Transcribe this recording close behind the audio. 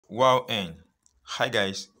Wow N. Hi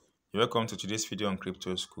guys, welcome to today's video on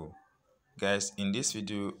crypto school. Guys, in this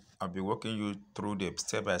video I'll be walking you through the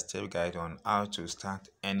step-by-step guide on how to start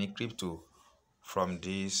any crypto from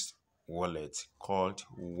this wallet called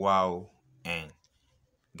Wow N.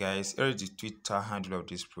 Guys, here is the Twitter handle of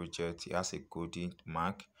this project. It has a golden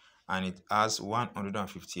mark and it has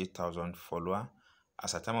 158,000 followers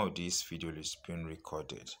as at the time of this video is being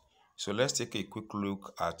recorded. So let's take a quick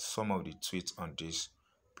look at some of the tweets on this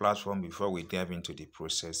platform before we dive into the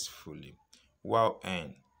process fully. Wow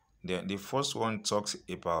N. The first one talks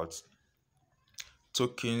about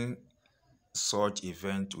token search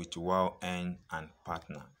event with Wow N and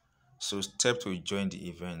partner. So step to join the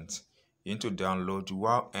event, you need to download the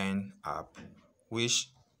Wow N app, which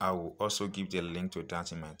I will also give the link to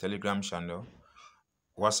that in my Telegram channel,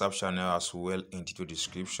 WhatsApp channel as well in the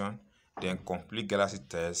description. Then complete Galaxy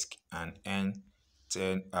task and earn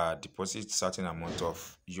 10 deposit certain amount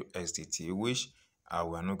of USDT, which we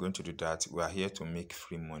are not going to do that. We are here to make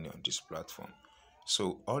free money on this platform.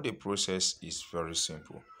 So all the process is very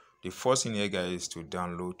simple. The first thing here, guys, is to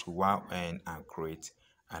download Wow N and create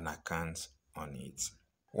an account on it.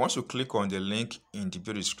 Once you click on the link in the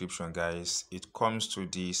video description, guys, it comes to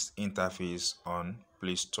this interface on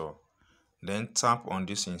Play Store. Then tap on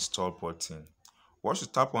this install button. Once you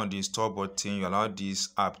tap on the install button, you allow this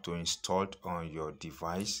app to install on your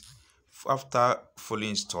device. After fully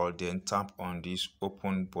installed, then tap on this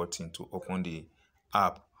open button to open the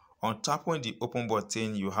app. On tapping the open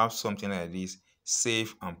button, you have something like this: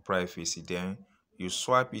 safe and privacy. Then you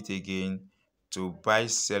swipe it again to buy,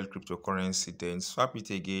 sell cryptocurrency. Then swipe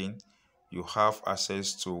it again, you have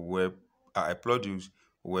access to upload your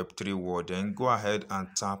web3 word. Then go ahead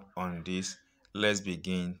and tap on this let's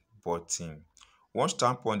begin button. Once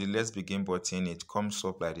tap on the let's begin button, it comes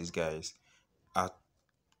up like this, guys.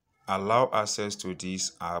 Allow access to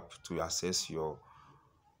this app to access your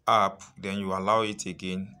app. Then you allow it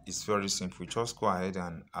again. It's very simple. Just go ahead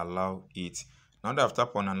and allow it. Now that I've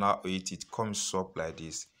tapped on allow it, it comes up like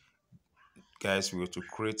this, guys. We have to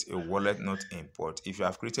create a wallet, not import. If you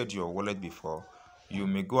have created your wallet before, you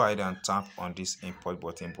may go ahead and tap on this import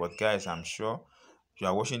button. But guys, I'm sure you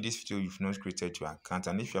are watching this video, you've not created your account,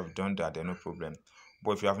 and if you have done that, then no problem.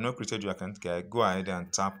 But if you have not created your account, guys, go ahead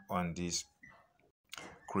and tap on this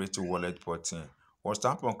create a wallet button. Once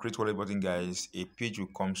tap on create wallet button, guys, a page will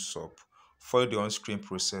come up. Follow the on-screen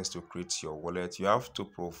process to create your wallet. You have to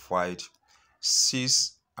provide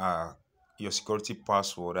your security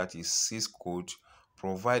password, that is 6 code.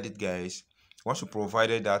 Provide it, guys. Once you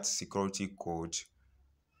provided that security code,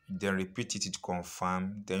 then repeat it to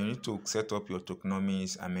confirm. Then you need to set up your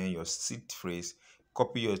tokenomics, your seed phrase.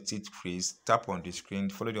 Copy your seed phrase, tap on the screen,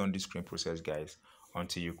 follow the on the screen process, guys,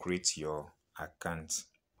 until you create your account.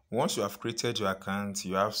 Once you have created your account,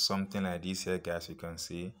 you have something like this here, guys. You can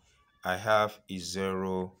see I have a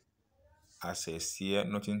 0 access here,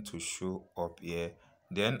 nothing to show up here.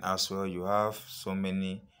 Then as well, you have so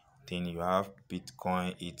many things. You have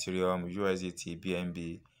Bitcoin, Ethereum, USDT,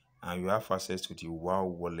 BNB, and you have access to the Wow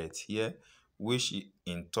wallet here, which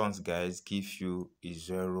in turn, guys, give you a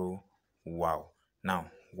 0 Wow.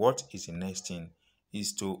 Now, what is the next thing?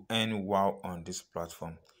 Is to earn Wow on this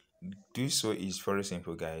platform. Do so is very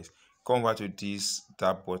simple, guys. Come back to this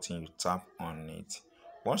tab button, you tap on it.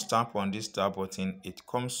 Once tap on this tab button, it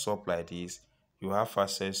comes up like this. You have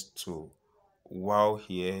access to Wow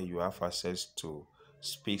here, you have access to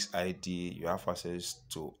Speaks ID, you have access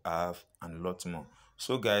to Have, and a lot more.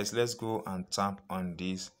 So guys, let's go and tap on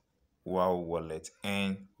this Wow wallet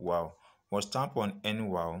and Wow. Once tap on N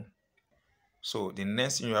Wow, so the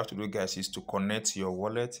next thing you have to do, guys, is to connect your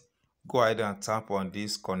wallet. Go ahead and tap on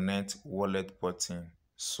this connect wallet button.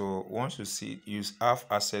 So once you see you have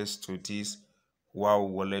access to this Wow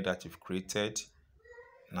wallet that you've created,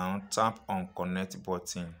 now tap on connect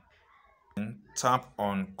button. Tap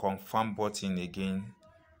on confirm button again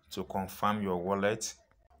to confirm your wallet.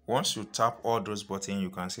 Once you tap all those buttons, you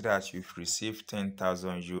can see that you've received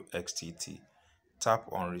 10,000 USDT. Tap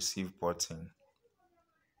on receive button.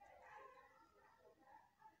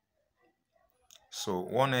 So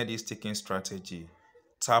one of this taking strategy,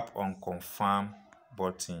 tap on confirm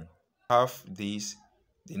button. Have this.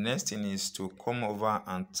 The next thing is to come over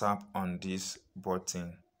and tap on this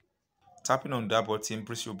button. Tapping on that button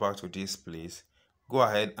brings you back to this place. Go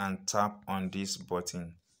ahead and tap on this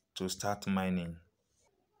button to start mining.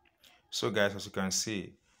 So guys, as you can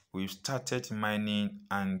see, we've started mining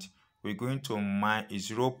and we're going to mine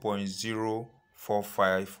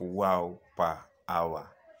 0.045 Wow per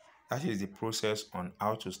hour. That is the process on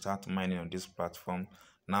how to start mining on this platform.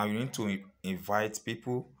 Now you need to invite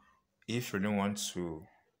people if you really want to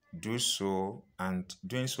do so, and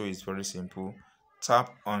doing so is very simple.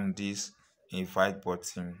 Tap on this invite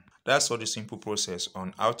button. That's all the simple process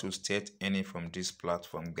on how to start earning from this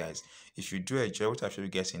platform, guys. If you do enjoy what I feel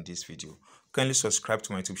you guys in this video, kindly subscribe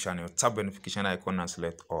to my YouTube channel, tap the notification icon and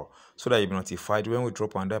select all so that you'll be notified when we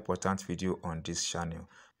drop another important video on this channel.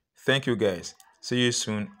 Thank you, guys. See you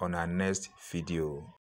soon on our next video.